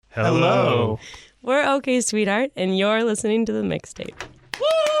Hello. We're OK Sweetheart, and you're listening to the mixtape. Woo!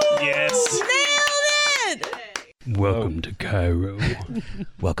 Yes. Nailed it! Welcome to Cairo.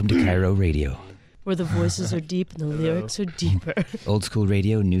 Welcome to Cairo Radio. Where the voices are deep and the lyrics are deeper. Old school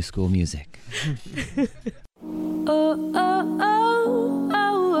radio, new school music. Oh, oh, oh, oh,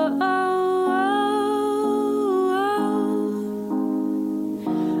 oh,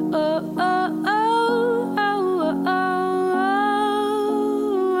 oh, oh, oh, oh.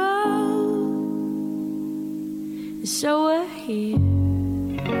 So we're here,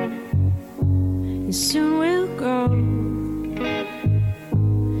 and soon we'll grow, and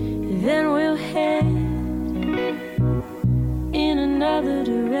then we'll head in another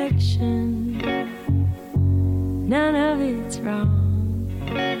direction. None of it's wrong,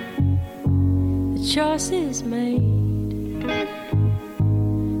 the choice is made,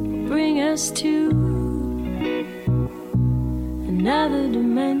 bring us to another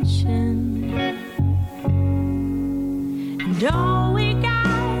dimension. All we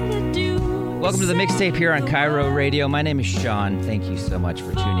gotta do. Welcome to the mixtape here on Cairo Radio. My name is Sean. Thank you so much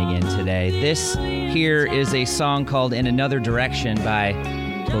for tuning in today. This here is a song called In Another Direction by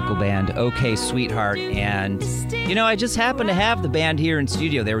local band OK Sweetheart. And, you know, I just happened to have the band here in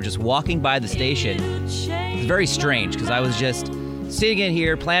studio. They were just walking by the station. It's very strange because I was just sitting in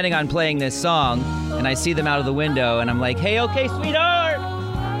here planning on playing this song, and I see them out of the window, and I'm like, hey, OK Sweetheart!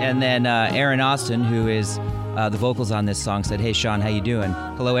 And then Aaron Austin, who is the vocals on this song, said, hey, Sean, how you doing?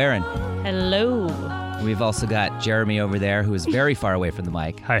 Hello, Aaron. Hello. We've also got Jeremy over there, who is very far away from the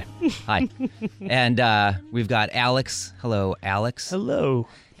mic. Hi. Hi. And we've got Alex. Hello, Alex. Hello.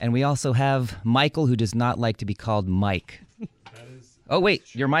 And we also have Michael, who does not like to be called Mike. Oh,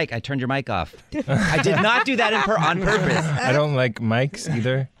 wait, your mic. I turned your mic off. I did not do that on purpose. I don't like mics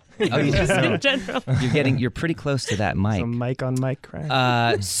either. Oh, you just In general. You're pretty close to that mic. Some mic on mic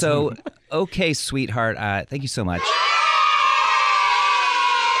crack. So, OK, Sweetheart, thank you so much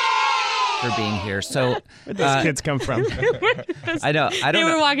for being here. So, Where'd those kids come from? I know. I They don't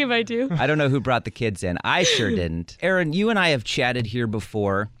were know. walking by too. I don't know who brought the kids in. I sure didn't. Aaron, you and I have chatted here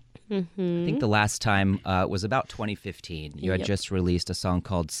before. I think the last time was about 2015. You had Yep. just released a song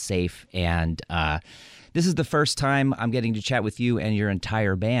called Safe, and this is the first time I'm getting to chat with you and your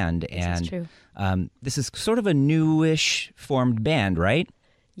entire band. This is true. This is sort of a newish formed band, right?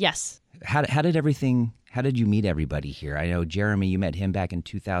 Yes. How did you meet everybody here? I know Jeremy, you met him back in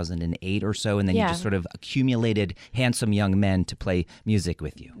 2008 or so, and then you Yeah. just sort of accumulated handsome young men to play music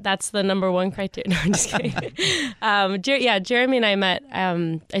with you. That's the number one criteria. No, I'm just kidding. Jeremy and I met.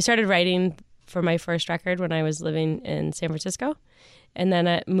 I started writing for my first record when I was living in San Francisco. And then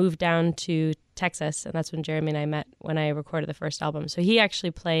I moved down to Texas, and that's when Jeremy and I met when I recorded the first album. So he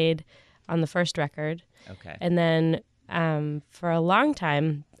actually played on the first record. Okay. And then for a long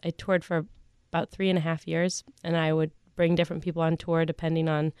time, I toured for about 3.5 years, and I would bring different people on tour depending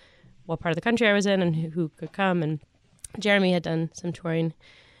on what part of the country I was in and who could come. And Jeremy had done some touring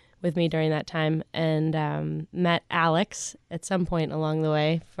with me during that time, and met Alex at some point along the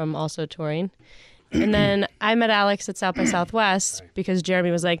way from also touring. And then I met Alex at South by Southwest because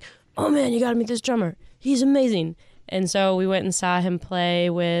Jeremy was like, oh man, you gotta meet this drummer. He's amazing. And so we went and saw him play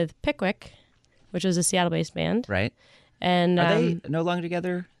with Pickwick, which was a Seattle-based band. Right. And Are they no longer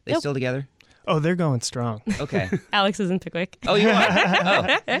together? They Nope. still together? Oh, they're going strong. Okay. Alex is in Pickwick. Oh, you are?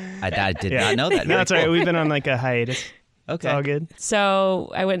 Oh. I did not know that. No, that's all Very right. We've been on like a hiatus. cool. It's all good.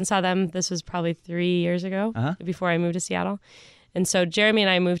 So I went and saw them. This was probably 3 years ago, Uh-huh. before I moved to Seattle. And so Jeremy and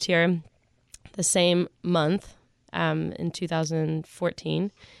I moved here the same month in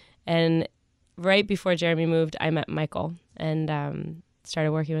 2014. And right before Jeremy moved, I met Michael and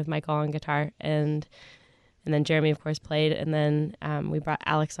started working with Michael on guitar. And then Jeremy, of course, played. And then we brought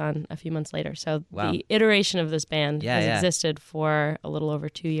Alex on a few months later. So Wow. the iteration of this band Yeah, has yeah. existed for a little over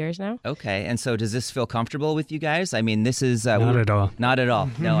 2 years now. Okay. And so does this feel comfortable with you guys? I mean, this is... Not at all. Not at all.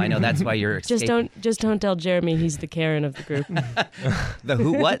 No, I know that's why you're... Just don't tell Jeremy he's the Karen of the group. The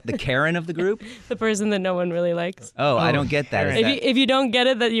who? What? The Karen of the group? The person that no one really likes. Oh, I don't get that. Is If that- you, if you don't get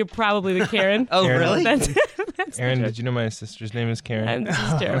it, that you're probably the Karen. Oh, Karen. really? That's Aaron, did you know my sister's name is Karen? this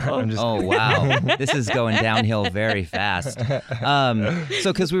is terrible. I'm just Oh, wow. This is going downhill very fast.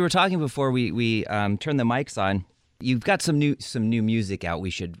 So because we were talking before we turned the mics on, you've got some new music out.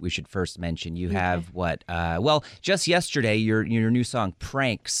 We should first mention. You have what? Just yesterday, your new song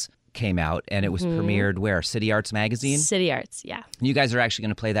 "Pranks" came out, and it was premiered where? City Arts Magazine. City Arts, yeah. You guys are actually going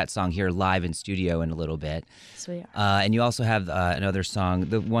to play that song here live in studio in a little bit. So we are. And you also have another song,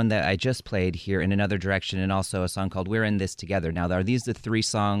 the one that I just played here, In Another Direction, and also a song called We're in This Together. Now, are these the three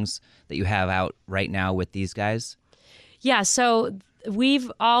songs that you have out right now with these guys? Yeah, so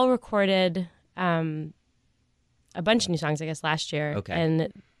We've all recorded a bunch of new songs, I guess, last year. Okay.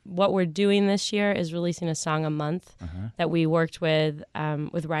 And what we're doing this year is releasing a song a month that we worked with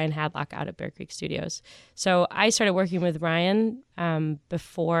Ryan Hadlock out at Bear Creek Studios. So I started working with Ryan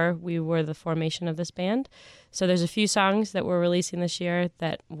before we were the formation of this band. So there's a few songs that we're releasing this year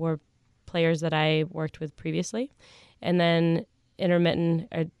that were players that I worked with previously. And then intermittent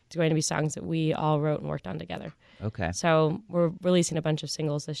are going to be songs that we all wrote and worked on together. Okay. So we're releasing a bunch of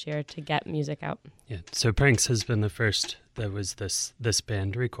singles this year to get music out. Yeah. So Pranks has been the first that was this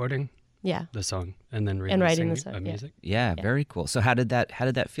band recording Yeah. the song and then And writing the releasing song, yeah. music. Yeah, very cool. So how did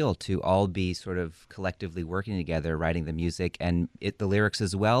that feel to all be sort of collectively working together, writing the music and the lyrics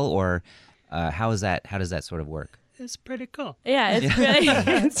as well, or how does that sort of work? It's pretty cool. Yeah, it's really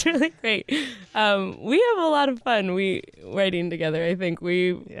it's really great. We have a lot of fun writing together. I think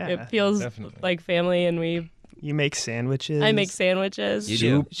Yeah, it feels definitely. like family, and You make sandwiches. I make sandwiches. You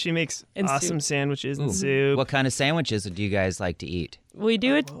do? She makes And awesome soup. sandwiches and Ooh. soup. What kind of sandwiches do you guys like to eat? We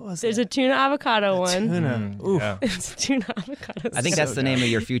do it. What was There's that? a tuna avocado one. Tuna. Ooh. Yeah. It's a tuna avocado. I think So that's the name of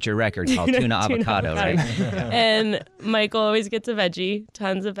your future record called Tuna Avocado, right? And Michael always gets a veggie,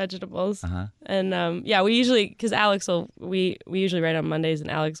 tons of vegetables. Uh-huh. And we usually, because we usually write on Mondays, and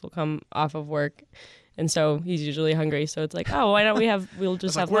Alex will come off of work, and so he's usually hungry. So it's like, oh, why don't we'll just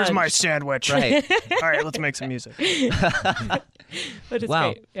It's like, have where's lunch. my sandwich? Right. All right, let's make some music. But it's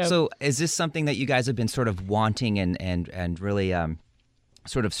Wow. great. Yeah. So is this something that you guys have been sort of wanting and really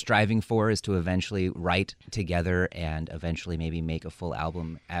sort of striving for, is to eventually write together and eventually maybe make a full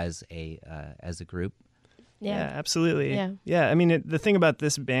album as a group? Yeah, absolutely. Yeah. I mean, the thing about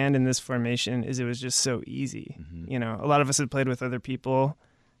this band and this formation is it was just so easy. Mm-hmm. You know, a lot of us had played with other people,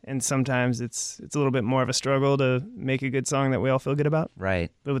 and sometimes it's a little bit more of a struggle to make a good song that we all feel good about. Right.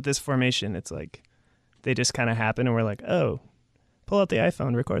 But with this formation, it's like they just kind of happen, and we're like, oh, pull out the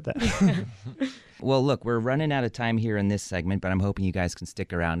iPhone, record that. Well, look, we're running out of time here in this segment, but I'm hoping you guys can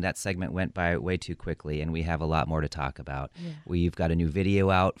stick around. That segment went by way too quickly, and we have a lot more to talk about. Yeah. You've got a new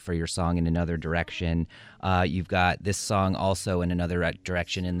video out for your song In Another Direction. You've got this song also in another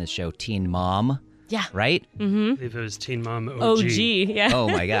direction in the show, Teen Mom. Yeah. Right? I believe it was Teen Mom OG. OG. Yeah. Oh,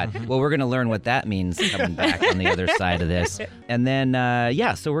 my God. Well, we're going to learn what that means coming back on the other side of this. And then,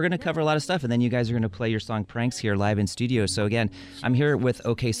 so we're going to cover a lot of stuff, and then you guys are going to play your song Pranks here live in studio. So, again, I'm here with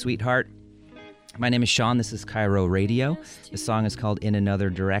OK Sweetheart. My name is Sean. This is Cairo Radio. The song is called In Another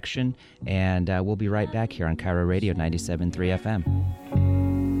Direction, and we'll be right back here on Cairo Radio 97.3 FM.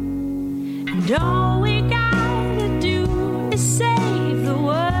 And all we gotta do is save the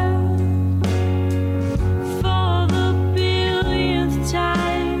world for the billionth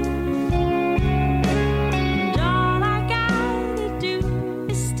time. And all I gotta do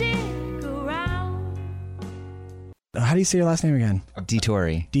is stick around. How do you say your last name again?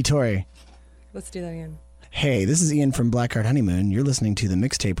 DeTore. DeTore. Let's do that again. Hey, this is Ian from Blackheart Honeymoon. You're listening to the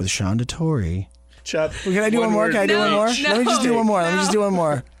mixtape with Sean DeTore. Chop. Well, can I do one more? Can I do one more? Let me just do one more. Let me just do one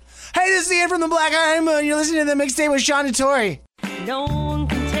more. Hey, this is Ian from the Blackheart Honeymoon. You're listening to the mixtape with Sean DeTore. No one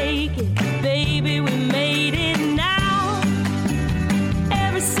can take it, baby, we made it now.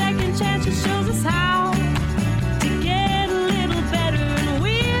 Every second chance it shows us how to get a little better, and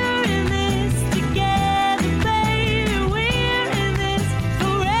we're in this together, baby. We're in this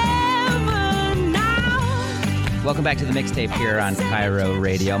forever now. Welcome back to the mixtape here on Cairo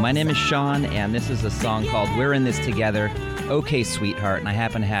Radio. My name is Sean, and this is a song called We're in This Together, OK Sweetheart. And I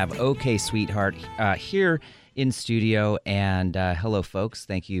happen to have OK Sweetheart here in studio. And hello, folks.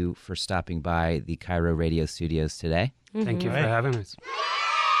 Thank you for stopping by the Cairo Radio studios today. Thank you for having us.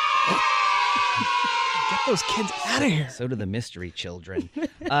 Get those kids out of here. So do the mystery children.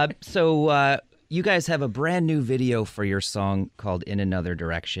 So you guys have a brand new video for your song called In Another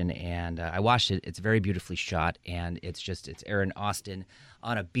Direction, and I watched it. It's very beautifully shot, and it's Aaron Austin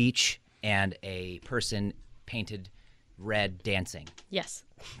on a beach and a person painted red dancing. Yes.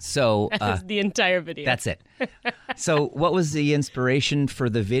 So That's the entire video. that's it. So what was the inspiration for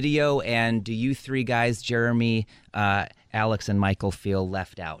the video, and do you three guys, Jeremy, Alex, and Michael, feel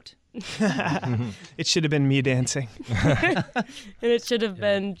left out? It should have been me dancing. And it should have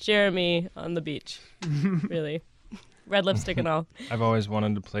been Jeremy on the beach. Really. Red lipstick and all. I've always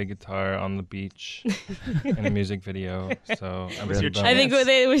wanted to play guitar on the beach in a music video, so I'm was your really bummed. I think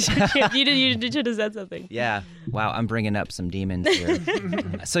we should you should have said something. Yeah. Wow, I'm bringing up some demons here.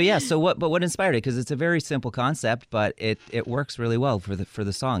 So what inspired it? Because it's a very simple concept, but it works really well for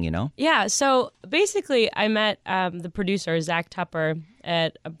the song, you know? Yeah, so basically I met the producer, Zach Tupper,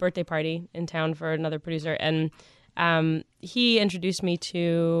 at a birthday party in town for another producer, and he introduced me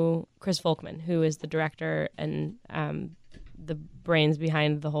to Chris Volkman, who is the director and the brains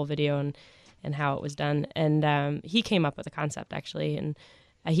behind the whole video and how it was done. And he came up with the concept, actually. And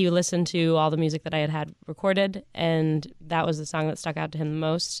he listened to all the music that I had recorded, and that was the song that stuck out to him the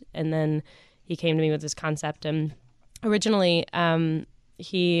most. And then he came to me with this concept. And originally, I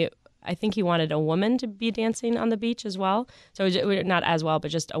think he wanted a woman to be dancing on the beach as well. So not as well,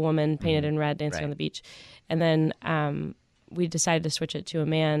 but just a woman painted in red dancing on the beach. And then we decided to switch it to a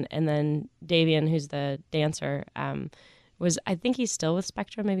man. And then Davian, who's the dancer, I think he's still with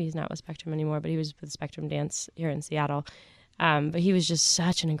Spectrum. Maybe he's not with Spectrum anymore, but he was with Spectrum Dance here in Seattle. But he was just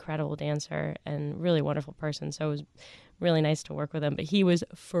such an incredible dancer and really wonderful person. So it was really nice to work with him. But he was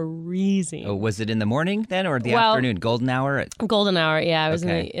freezing. Oh, was it in the morning then or the afternoon? Golden hour? Golden hour, yeah. It was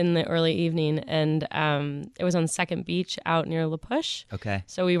in the early evening. And it was on Second Beach out near La Push. Okay.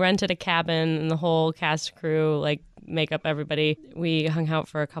 So we rented a cabin, and the whole cast crew, like makeup, everybody. We hung out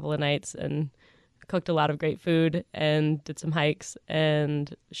for a couple of nights and cooked a lot of great food and did some hikes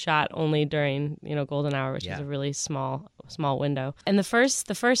and shot only during, golden hour, which is a really small window. And the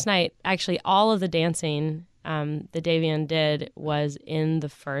first night, actually, all of the dancing that Davian did was in the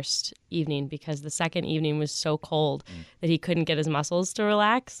first evening, because the second evening was so cold that he couldn't get his muscles to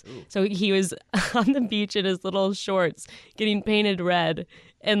relax. Ooh. So he was on the beach in his little shorts getting painted red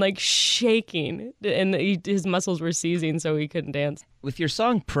and like shaking, and his muscles were seizing, so he couldn't dance. With your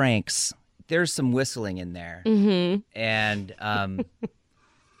song Pranks, there's some whistling in there. Mm-hmm. And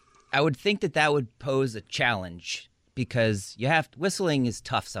I would think that would pose a challenge, because whistling is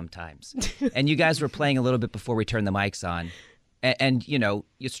tough sometimes. And you guys were playing a little bit before we turned the mics on. And you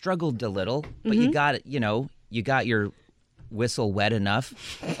struggled a little, but you got it, you got your whistle wet enough.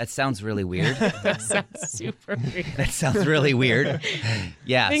 That sounds really weird. That sounds super weird. That sounds really weird.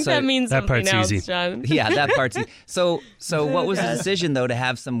 Yeah. I think that means that something part's else, easy. John. Yeah, that part's easy. So what was the decision, though, to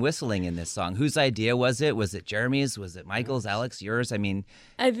have some whistling in this song? Whose idea was it? Was it Jeremy's? Was it Michael's? Alex? Yours? I mean,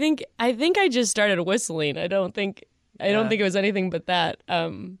 I think I just started whistling. I don't think it was anything but that.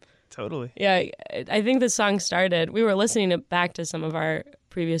 Totally. Yeah, I think the song started. We were listening back to some of our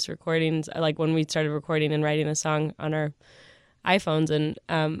previous recordings, like when we started recording and writing the song on our iPhones, and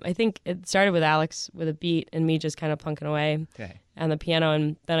I think it started with Alex with a beat and me just kind of plunking away on the piano,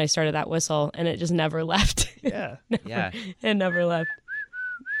 and then I started that whistle, and it just never left. Yeah. It never left.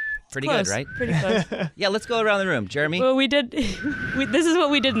 Pretty Close. good, right? Pretty close. Yeah, let's go around the room. Jeremy? Well, this is what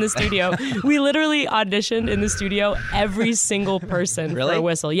we did in the studio. We literally auditioned in the studio every single person Really? for a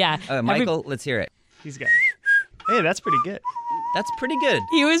whistle. Yeah. Michael, let's hear it. He's got. Hey, that's pretty good. That's pretty good.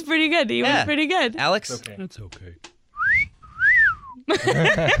 He was pretty good. He was pretty good. Alex? Okay. That's okay.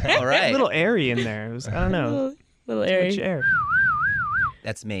 All right. A little airy in there. It was, I don't know. Little Too airy. much air.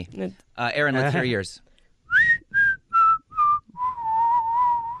 That's me. Aaron, let's hear yours.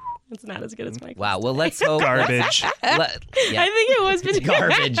 It's not as good as Mike. Wow. Well, let's hope. Garbage. I think it was between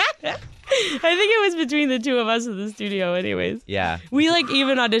Garbage. I think it was between the two of us in the studio anyways. Yeah. We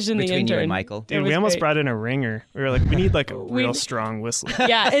even auditioned the Between intern. you and Michael. Dude, we almost brought in a ringer. We were like, we need like a real strong whistle.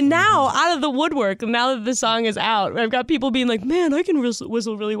 Yeah, and now out of the woodwork, now that the song is out, I've got people being like, "Man, I can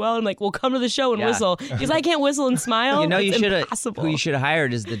whistle really well." I'm like, "Well, come to the show and whistle," because I can't whistle and smile. You should have. Impossible. Who you should have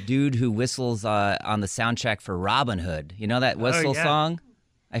hired is the dude who whistles on the soundtrack for Robin Hood. You know that whistle song?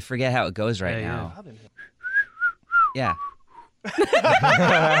 I forget how it goes right now. Yeah.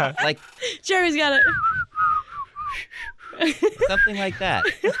 Like Jeremy's got it. something like that.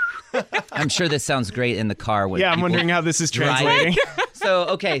 I'm sure this sounds great in the car. When Yeah, I'm people wondering how this is drive. translating.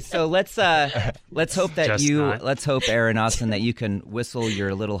 So let's hope that Just not. let's hope, Aaron Austin, that you can whistle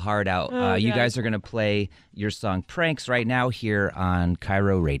your little heart out. You God. guys are gonna play your song "Pranks" right now here on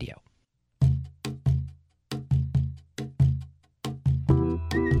Cairo Radio.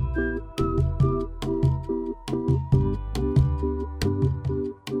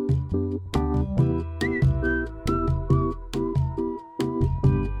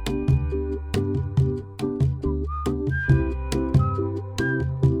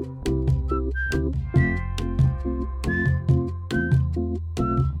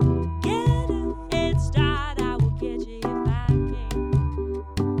 Get a head start, I will catch you if I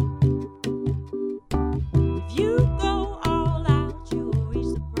can.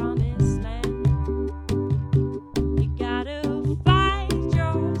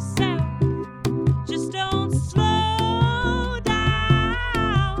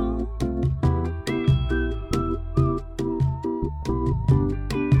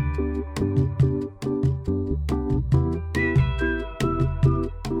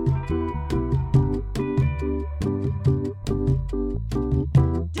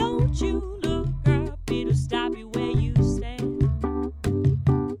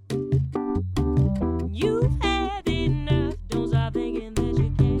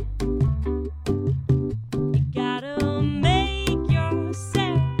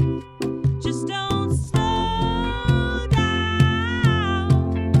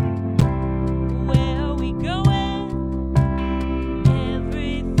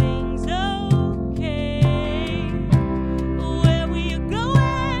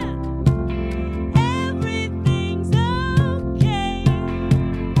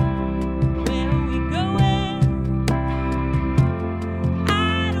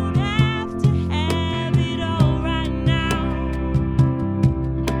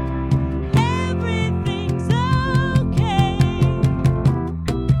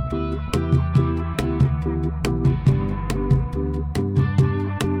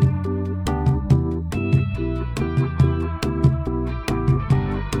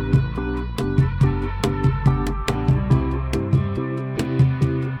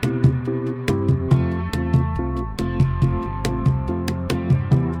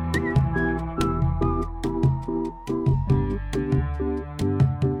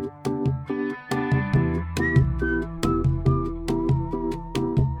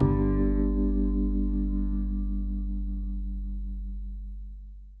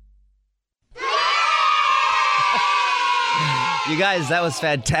 You guys, that was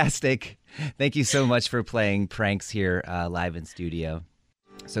fantastic. Thank you so much for playing Pranks here live in studio.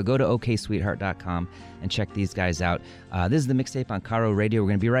 So go to oksweetheart.com and check these guys out. This is the mixtape on Cairo Radio. We're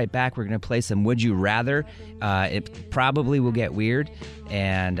going to be right back. We're going to play some Would You Rather. It probably will get weird,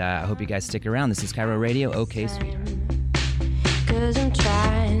 and I hope you guys stick around. This is Cairo Radio, OK Sweetheart. 'Cause I'm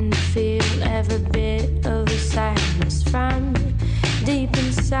trying to feel every bit of the sadness from deep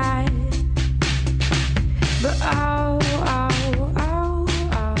inside. But I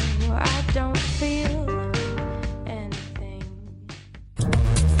don't feel anything.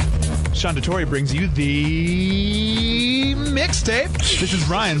 Sean Dettori brings you the mixtape. This is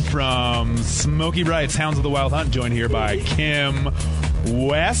Ryan from Smokey Bright's Hounds of the Wild Hunt, joined here by Kim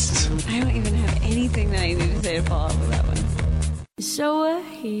West. I don't even have anything that I need to say to follow up with that one. So we're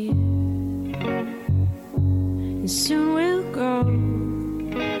here, and soon we'll go,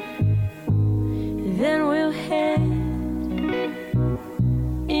 and then we'll head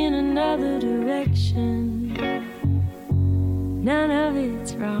in another direction. None of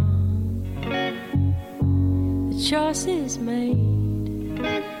it's wrong, the choice is made,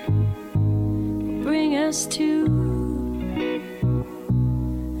 will bring us to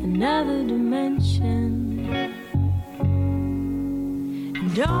another dimension.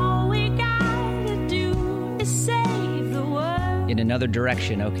 And all we gotta do is save the world. In Another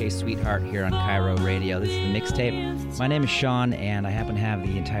Direction, OK Sweetheart here on Cairo Radio. This is the mixtape. My name is Sean, and I happen to have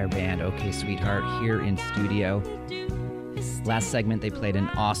the entire band, OK Sweetheart, here in studio. Last segment, they played an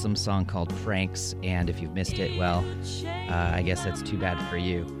awesome song called Pranks, and if you've missed it, well, I guess that's too bad for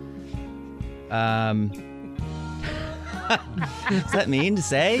you. Is that mean to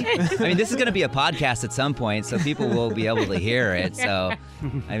say? I mean, this is going to be a podcast at some point, so people will be able to hear it. So,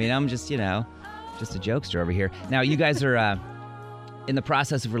 I mean, I'm just, just a jokester over here. Now, you guys are in the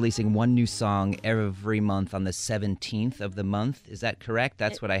process of releasing one new song every month on the 17th of the month. Is that correct?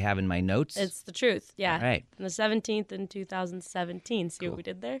 That's what I have in my notes. It's the truth, yeah. All right. On the 17th in 2017. See what we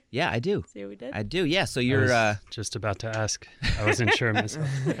did there? Yeah, I do. See what we did? I do, yeah. So you're... I was just about to ask. I wasn't sure myself.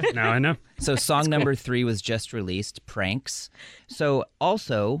 Now I know. So song number 3 was just released, Pranks. So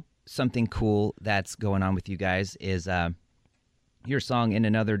also something cool that's going on with you guys is your song In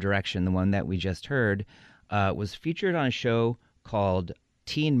Another Direction, the one that we just heard, was featured on a show called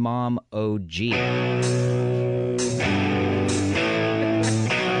Teen Mom OG.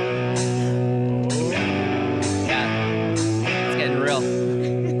 Yeah, it's getting real.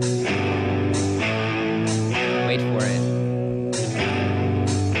 Wait for it.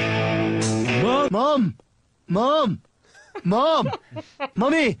 Mom!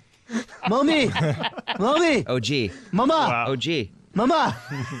 Mommy! OG. Mama! Wow. OG. Mama!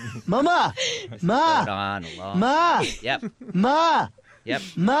 Ma! Hold on, long. Ma! Yep. Ma! Yep.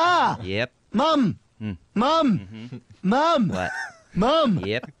 Ma! Yep. Mom! Mom! Mom! What? Mom!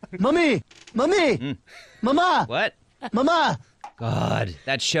 Yep. Mommy! Mama! What? Mama! God,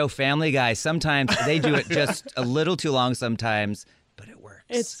 that show Family Guy, sometimes they do it just a little too long sometimes, but it works.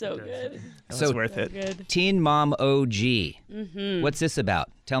 It's so good. That So- was worth it. Good. Teen Mom OG. What's this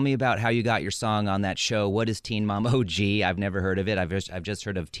about? Tell me about how you got your song on that show. What is Teen Mom OG? I've never heard of it. I've just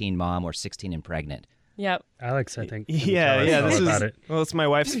heard of Teen Mom or 16 and Pregnant. Yep. Alex, I think. can Yeah, tell us yeah. all This about is it. well, it's my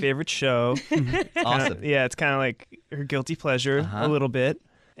wife's favorite show. Awesome. Yeah, it's kind of like her guilty pleasure Uh-huh. a little bit.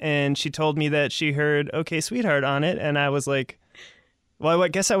 And she told me that she heard "OK Sweetheart" on it, and I was like, "Well, I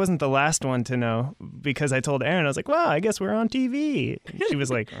guess I wasn't the last one to know," because I told Erin, I was like, "Wow, I guess we're on TV." And she was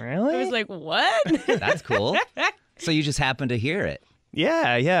like, "Really?" I was like, what? That's cool. So you just happened to hear it.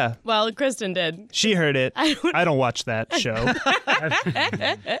 "Yeah, yeah." Well, Kristen did. She heard it. I don't watch that show.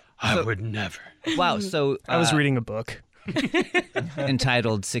 I would never. Wow. So I was reading a book.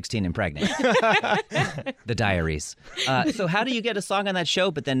 entitled 16 and Pregnant. The Diaries. So how do you get a song on that show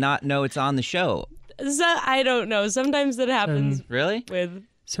but then not know it's on the show? So, I don't know. Sometimes that happens Really? with.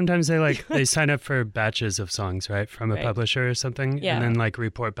 Sometimes they sign up for batches of songs, right, from a Right. publisher or something, Yeah. and then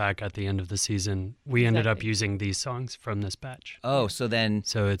report back at the end of the season. We ended up Exactly. using these songs from this batch. Oh, so then,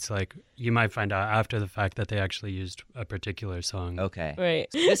 So it's you might find out after the fact that they actually used a particular song. okay. Right.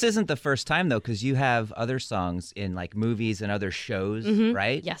 This isn't the first time though, because you have other songs in movies and other shows,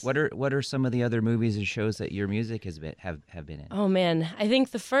 right? Yes. What are some of the other movies and shows that your music has been have been in? Oh man, I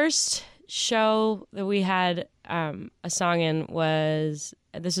think the first show that we had a song in was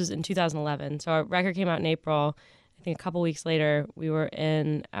in 2011. So our record came out in April. I think a couple weeks later we were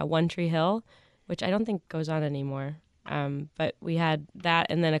in One Tree Hill, which I don't think goes on anymore. But we had that,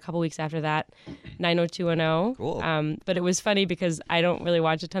 and then a couple weeks after that, 90210. Cool. But it was funny because I don't really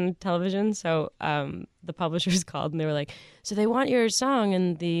watch a ton of television, so the publishers called and they were like, "So they want your song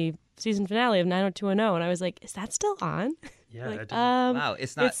in the season finale of 90210," and I was like, "Is that still on?" Yeah, Like, I didn't- Wow,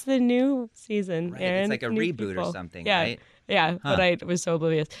 it's not. It's the new season. Right, Aaron. it's like a New reboot or people. something, Yeah. right? Yeah, Huh. but I was so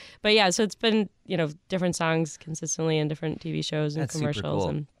oblivious. But yeah, so it's been, different songs consistently in different TV shows and That's super commercials. cool.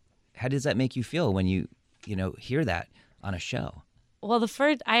 And How does that make you feel when you hear that on a show? well,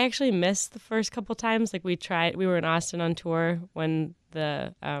 I actually missed the first couple times. Like we were in Austin on tour when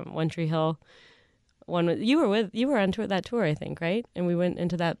the One Tree Hill one. You were on that tour, I think, right? And we went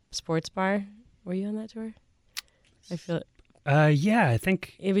into that sports bar. Were you on that tour? I feel Yeah, I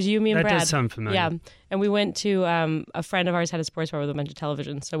think it was you, me, and that Brad. does sound familiar. Yeah, and we went to a friend of ours had a sports bar with a bunch of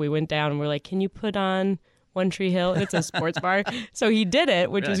televisions. So we went down and we're like, "Can you put on One Tree Hill?" And it's a sports bar. So he did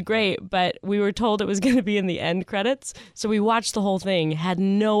it, which was Really? great. But we were told it was going to be in the end credits. So we watched the whole thing, had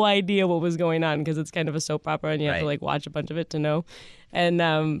no idea what was going on because it's kind of a soap opera and you have to Right. like watch a bunch of it to know.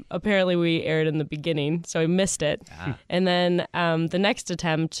 And apparently we aired in the beginning, so I missed it. Ah. And then the next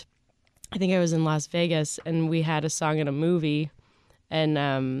attempt, I think I was in Las Vegas, and we had a song in a movie, and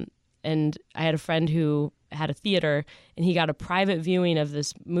I had a friend who had a theater, and he got a private viewing of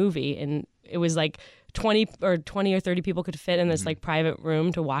this movie, and it was like 20 or 30 people could fit in this like private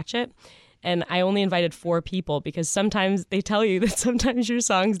room to watch it. And I only invited 4 people because sometimes they tell you that sometimes your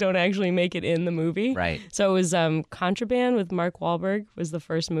songs don't actually make it in the movie. Right. So it was Contraband with Mark Wahlberg was the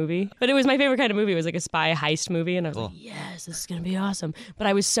first movie. But it was my favorite kind of movie. It was like a spy heist movie. And I was Cool. like, yes, this is going to be awesome. But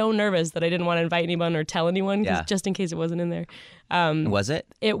I was so nervous that I didn't want to invite anyone or tell anyone Yeah. just in case it wasn't in there. Was it?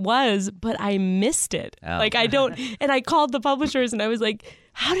 It was, but I missed it. Oh. Like I don't, and I called the publishers and I was like,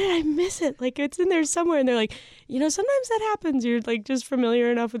 how did I miss it? Like it's in there somewhere. And they're like, sometimes that happens. You're like just familiar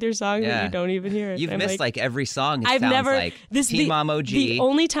enough with your song Yeah. that you don't even hear it. You've I'm missed like every song. It I've sounds never like this Team the, Mom OG, the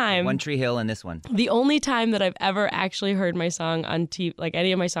only time One Tree Hill, and this one. the only time that I've ever actually heard my song on TV, like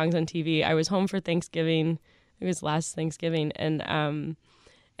any of my songs on TV. I was home for Thanksgiving. It was last Thanksgiving, and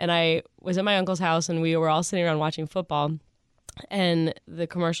I was at my uncle's house, and we were all sitting around watching football, and the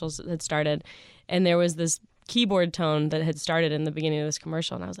commercials had started, and there was this keyboard tone that had started in the beginning of this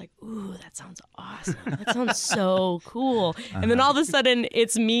commercial, and I was like, ooh, that sounds awesome. That sounds so cool. And then all of a sudden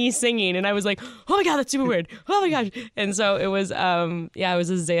it's me singing, and I was like, oh my God, that's super weird. Oh my gosh. And so it was, it was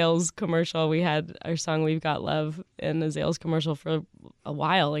a Zales commercial. We had our song We've Got Love in the Zales commercial for a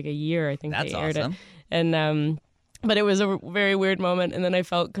while, like a year, I think That's they aired awesome. it. And, but it was a very weird moment, and then I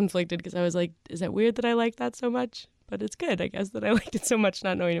felt conflicted because I was like, is that weird that I like that so much? But it's good, I guess, that I liked it so much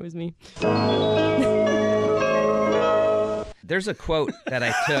not knowing it was me. There's a quote that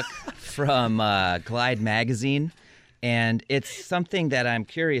I took from Glide magazine, and it's something that I'm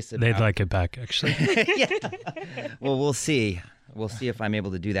curious about. They'd like it back, actually. Well, we'll see. We'll see if I'm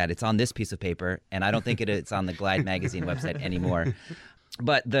able to do that. It's on this piece of paper, and I don't think it's on the Glide magazine website anymore.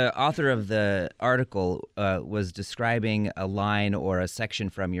 But the author of the article was describing a line or a section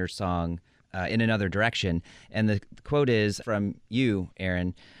from your song, In Another Direction, and the quote is from you,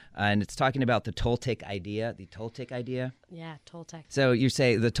 Aaron, and it's talking about the Toltec idea. The Toltec idea? Yeah, Toltec. So you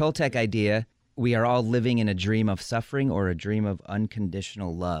say the Toltec idea, we are all living in a dream of suffering or a dream of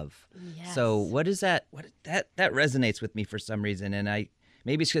unconditional love. Yes. So what is that? That resonates with me for some reason, and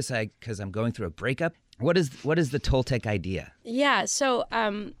maybe it's just because I'm going through a breakup. What is the Toltec idea? Yeah, so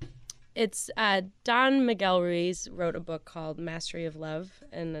it's Don Miguel Ruiz wrote a book called Mastery of Love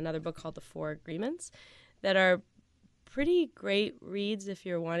and another book called The Four Agreements that are pretty great reads if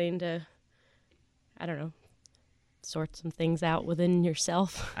you're wanting to, I don't know, sort some things out within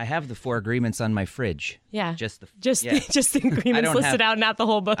yourself. I have the Four Agreements on my fridge. Yeah. Just the agreements listed out, not the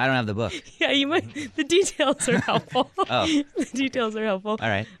whole book. I don't have the book. Yeah, you might. The details are helpful. Oh. The details are helpful. All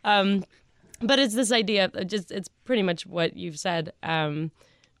right. But it's this idea of it's pretty much what you've said.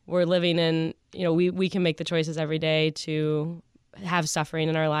 We're living in, we can make the choices every day to have suffering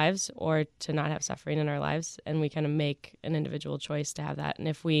in our lives or to not have suffering in our lives. And we kind of make an individual choice to have that. And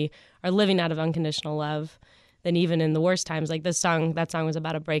if we are living out of unconditional love, then even in the worst times, like that song was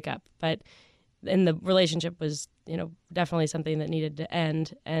about a breakup, but and the relationship was, definitely something that needed to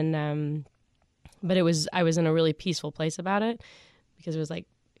end. And, but I was in a really peaceful place about it because it was like,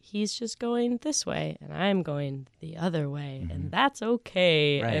 he's just going this way and I'm going the other way, and that's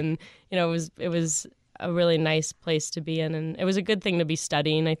okay. Right. And, it was a really nice place to be in. And it was a good thing to be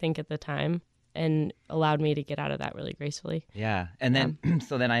studying, I think, at the time, and allowed me to get out of that really gracefully. Yeah. And then,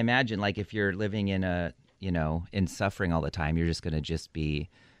 so then I imagine, like, if you're living in in suffering all the time, you're just going to just be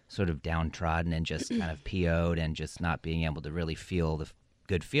sort of downtrodden and just kind of PO'd and just not being able to really feel the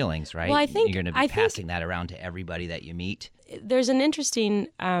good feelings, right? Well, I think you're going to be passing that around to everybody that you meet. There's an interesting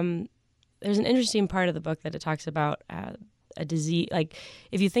part of the book that it talks about a disease. Like,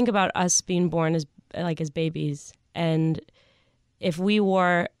 if you think about us being born as babies, and if we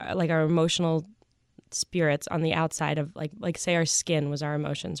wore like our emotional spirits on the outside of like say our skin was our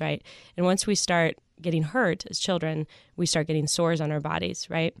emotions, right? And once we start getting hurt as children, we start getting sores on our bodies,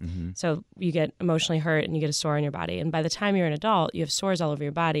 right? So you get emotionally hurt and you get a sore on your body. And by the time you're an adult, you have sores all over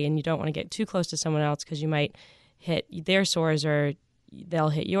your body, and you don't want to get too close to someone else because you might hit their sores or they'll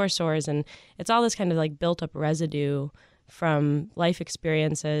hit your sores. And it's all this kind of like built up residue from life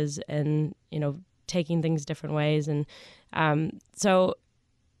experiences and, taking things different ways. And so,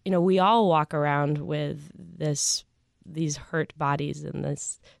 we all walk around with these hurt bodies and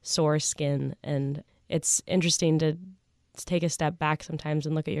this sore skin. And it's interesting to take a step back sometimes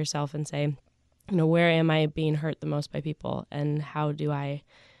and look at yourself and say, where am I being hurt the most by people? And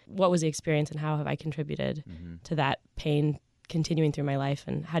what was the experience and how have I contributed to that pain continuing through my life?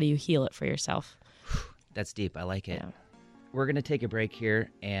 And how do you heal it for yourself? That's deep. I like it. Yeah. We're going to take a break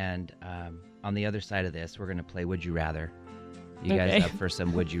here, and on the other side of this, we're going to play Would You Rather. You guys up for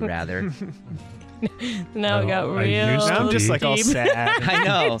some Would You Rather? Now it got real. I'm just like all sad. I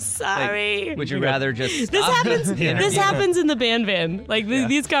know. I'm sorry. Like, would you rather just This stop happens. the interview? This happens in the band van. Like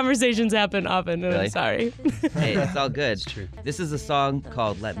these conversations happen often. And Really? I'm sorry. Hey, it's all good. It's true. This is a song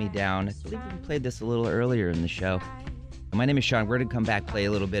called Let Me Down. I believe we played this a little earlier in the show. My name is Sean. We're going to come back, play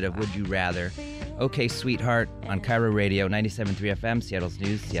a little bit of Would You Rather. Okay, Sweetheart on Cairo Radio, 97.3 FM, Seattle's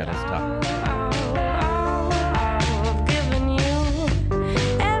News, Seattle's Talk. I've given you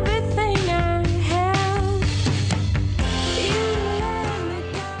everything I have. You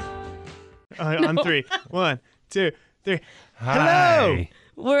let me down. On 3. 1, 2, 3. Hi.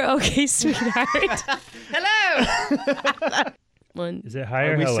 We're okay, sweetheart. Hello. One. Is it hi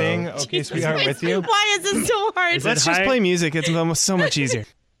or Are we hello? saying Okay, Sweetheart with you? Why is it so hard? Is it Let's just hi? play music. It's almost so much easier.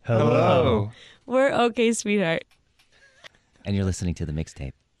 Hello. We're okay, sweetheart. And you're listening to the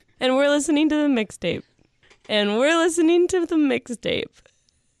mixtape. And we're listening to the mixtape. And we're listening to the mixtape.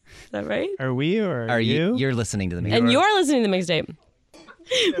 Is that right? Are we or Are you? You're listening to the mixtape. And you're listening to the mixtape.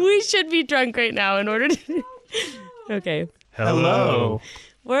 We should be drunk right now in order to... Okay. Hello.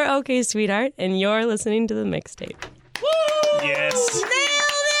 We're okay, sweetheart, and you're listening to the mixtape. Yes.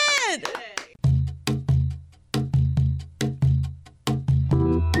 Nailed it!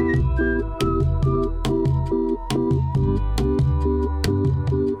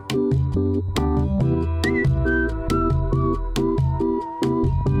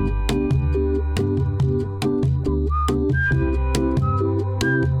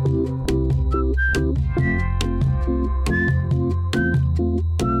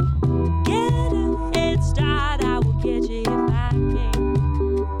 Get a head start, I will get you if I can.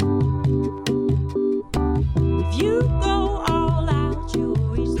 If you go all out, you'll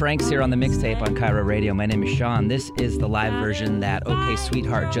reach. Frank's here on the mixtape on Cairo Radio. My name is Sean. This is the live version that OK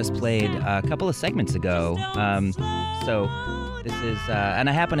Sweetheart just played a couple of segments ago. So this is, and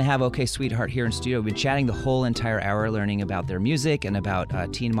I happen to have OK Sweetheart here in studio. We've been chatting the whole entire hour, learning about their music and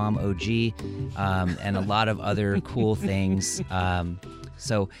about Teen Mom OG and a lot of other cool things.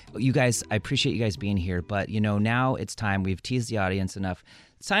 So you guys, I appreciate you guys being here, but now it's time. We've teased the audience enough.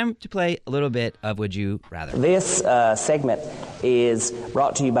 It's time to play a little bit of Would You Rather. This segment is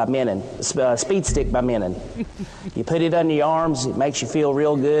brought to you by Menon, Speed Stick by Menon. You put it under your arms, it makes you feel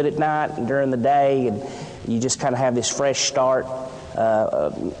real good at night and during the day, and you just kind of have this fresh start,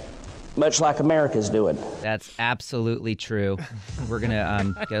 much like America's doing. That's absolutely true. We're going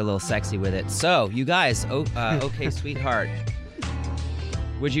to get a little sexy with it. So, you guys, OK Sweetheart,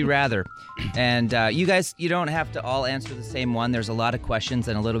 would you rather? And you guys, you don't have to all answer the same one. There's a lot of questions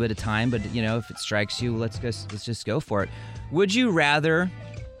and a little bit of time, but if it strikes you, let's just go for it. Would you rather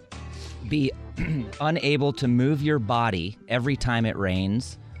be unable to move your body every time it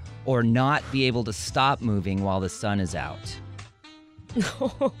rains, or not be able to stop moving while the sun is out?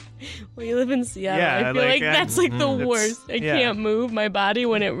 Well, you live in Seattle. Yeah, I feel like like, that's like the worst. I can't move my body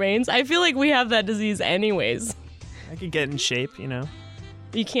when it rains. I feel like we have that disease anyways. I could get in shape,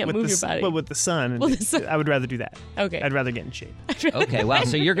 You can't with move the your s- body. Well, with the sun. Well, the sun- I would rather do that. Okay. I'd rather get in shape. Okay, wow.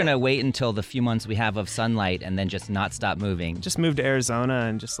 So you're going to wait until the few months we have of sunlight and then just not stop moving. Just move to Arizona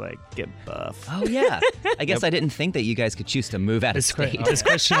and just get buff. Oh, yeah. I guess I didn't think that you guys could choose to move out of state. This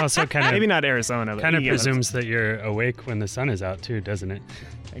question also kind of Maybe not Arizona, but kind of you get what I'm presumes that you're awake when the sun is out too, doesn't it?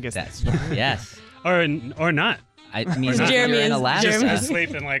 saying. I guess That's yes. Or not. I mean, if Jeremy you're in is- Alaska, Jeremy Just sleep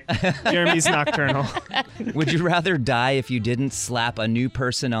and Jeremy's nocturnal. would you rather die if you didn't slap a new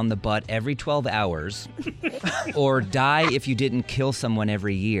person on the butt every 12 hours, or die if you didn't kill someone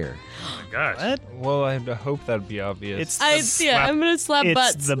every year? gosh. What? Well, I hope that'd be obvious. It's I'm gonna slap it's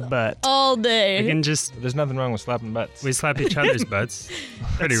butts the butt. all We day. can just There's nothing wrong with slapping butts. we slap each other's butts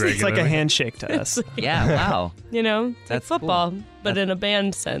pretty regularly. It's like a handshake to us. Yeah, wow. It's like That's cool. football, but in a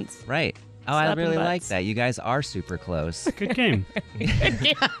band sense. Right. Oh, I Slapping really butts. like that. You guys are super close. Good game.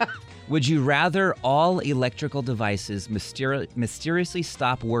 Would you rather all electrical devices mysteriously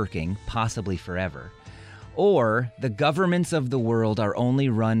stop working, possibly forever, or the governments of the world are only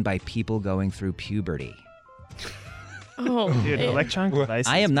run by people going through puberty? Oh, Dude, electronic devices.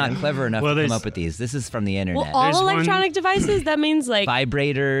 I am not clever enough Well, to come there's- up with these. This is from the internet. Well, all There's one- electronic devices, that means like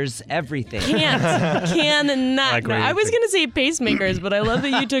Vibrators, everything. can not. Like No, where I you was think- going to say pacemakers, but I love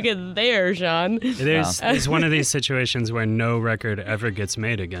that you took it there, Sean. There's one of these situations where no record ever gets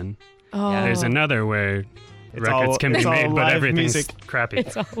made again. Oh, There's another where It's records all- can be it's all made, but live everything's music. crappy.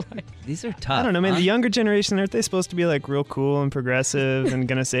 it's all like, These are tough. I don't know, man. huh? The younger generation, aren't they supposed to be like real cool and progressive and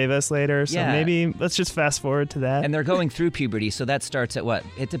gonna save us later? So Yeah. maybe let's just fast forward to that. And they're going through puberty, so that starts at what?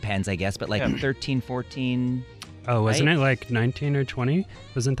 It depends, I guess, but like 13, 14. Oh, wasn't Right. it like 19 or 20?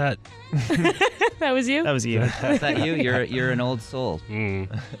 Wasn't that? that was you? that was you. Is that you? You're an old soul,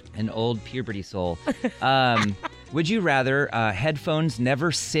 Mm. an old puberty soul. Would you rather headphones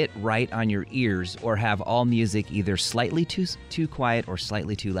never sit right on your ears, or have all music either slightly too quiet or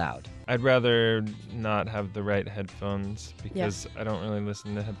slightly too loud? I'd rather not have the right headphones because I don't really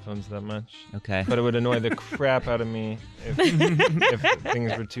listen to headphones that much. Okay. But it would annoy the crap out of me if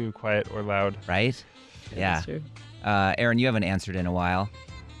things were too quiet or loud. Right? Yeah. That's true. Aaron, you haven't answered in a while.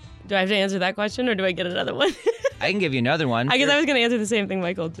 Do I have to answer that question or do I get another one? I can give you another one. I guess I was going to answer the same thing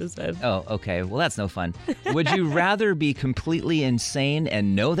Michael just said. Oh, okay. Well, that's no fun. Would you rather be completely insane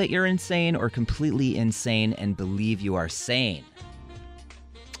and know that you're insane, or completely insane and believe you are sane?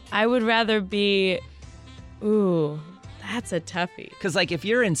 I would rather be. Ooh, that's a toughie. Because, like, if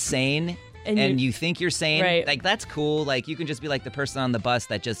you're insane and you think you're sane, Right. like, that's cool. Like, you can just be like the person on the bus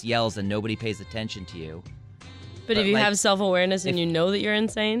that just yells and nobody pays attention to you. But if you like, have self-awareness and you know that you're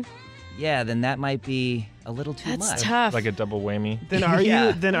insane, Yeah, then that might be a little too that's much. tough. Like a double whammy. Then are Yeah.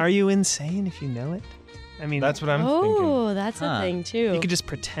 you? Then are you insane if you know it? I mean, That's what I'm thinking. Oh, that's Huh. a thing too. you could just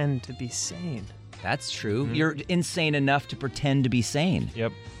pretend to be sane. That's true. Mhm. You're insane enough to pretend to be sane.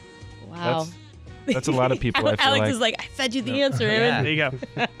 Yep. Wow. That's a lot of people, I feel Alex like. is like, I fed you the No. answer, Yeah. Aaron. There you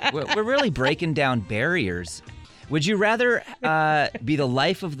go. We're really breaking down barriers. Would you rather be the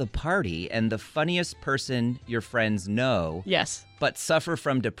life of the party and the funniest person your friends know, Yes, but suffer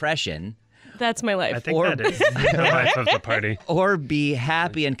from depression, that's my life. I think Or- that is the life of the party. or be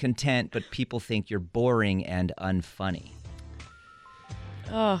happy and content, but people think you're boring and unfunny?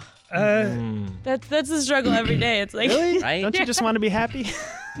 Oh, Mm. that's the struggle every day. It's like, Right? Don't you just want to be happy?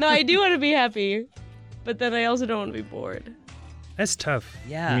 no, I do want to be happy, but then I also don't want to be bored That's tough.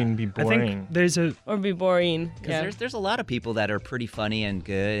 Yeah. I mean, be I boring. think there's a or be boring. Because Yeah. there's a lot of people that are pretty funny and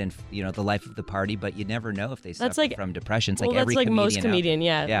good and, you know, the life of the party, but you never know if they suffer That's like- from depression. It's well, like that's every like comedian most out- comedian.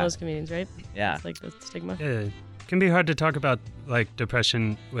 Yeah, Yeah. most comedians, right? Yeah. It's like the stigma. it can be hard to talk about like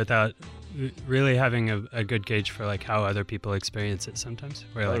depression without really having a good gauge for like how other people experience it sometimes.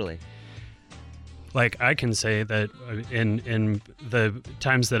 Where Totally. like I can say that in the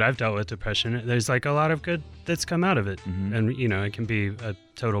times that I've dealt with depression, there's like a lot of good that's come out of it, Mhm. and you know it can be a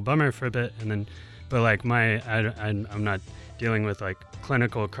total bummer for a bit, and then, but like I'm not dealing with like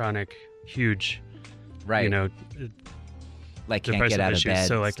clinical chronic huge, Right. you know, like can't depressive get out of issues, bed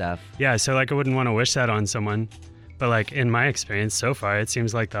so, like, stuff. yeah. So like I wouldn't want to wish that on someone, but like in my experience so far, it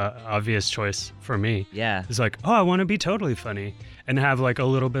seems like the obvious choice for me Yeah. is like, oh, I want to be totally funny and have like a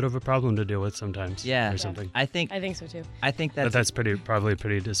little bit of a problem to deal with sometimes, Yeah. or something. I think I think so too. that's But that's probably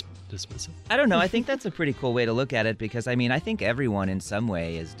pretty dismissive. I don't know. I think that's a pretty cool way to look at it because, I mean, I think everyone in some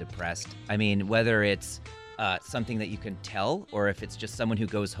way is depressed. I mean, whether it's something that you can tell or if it's just someone who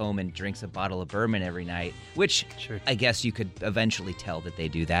goes home and drinks a bottle of bourbon every night, which Sure. I guess you could eventually tell that they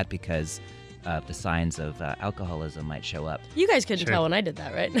do that because the signs of alcoholism might show up. You guys couldn't Sure. tell when I did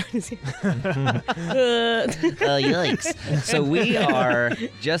that, right? Yikes. So we are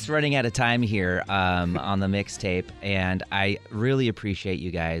just running out of time here on the mixtape, and I really appreciate you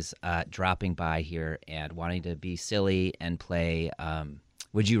guys dropping by here and wanting to be silly and play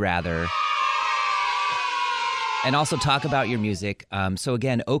Would You Rather, and also talk about your music. So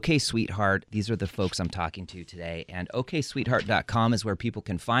again, OK Sweetheart, these are the folks I'm talking to today, and OKSweetheart.com is where people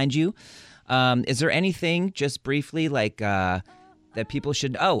can find you. Is there anything, just briefly, like that people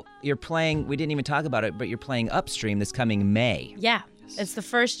should... Oh, you're playing... We didn't even talk about it, but you're playing Upstream this coming May. Yeah. It's the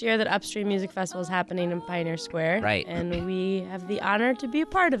first year that Upstream Music Festival is happening in Pioneer Square. Right. And we have the honor to be a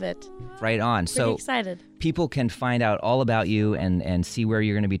part of it. Right on. Pretty So excited. people can find out all about you and see where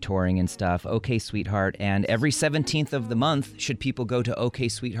you're going to be touring and stuff. OK Sweetheart. And every 17th of the month, should people go to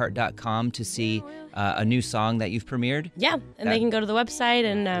OKSweetheart.com to see a new song that you've premiered? Yeah. And they can go to the website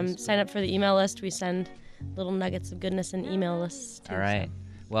and sign up for the email list. We send little nuggets of goodness in email lists too. All right.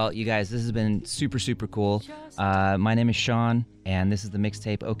 Well, you guys, this has been super, super cool. My name is Sean, and this is the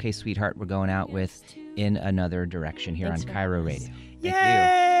mixtape OK Sweetheart we're going out with In Another Direction here on Cairo Radio. Thank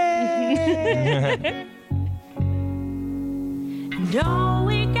you. And all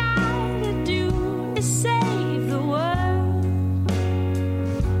we got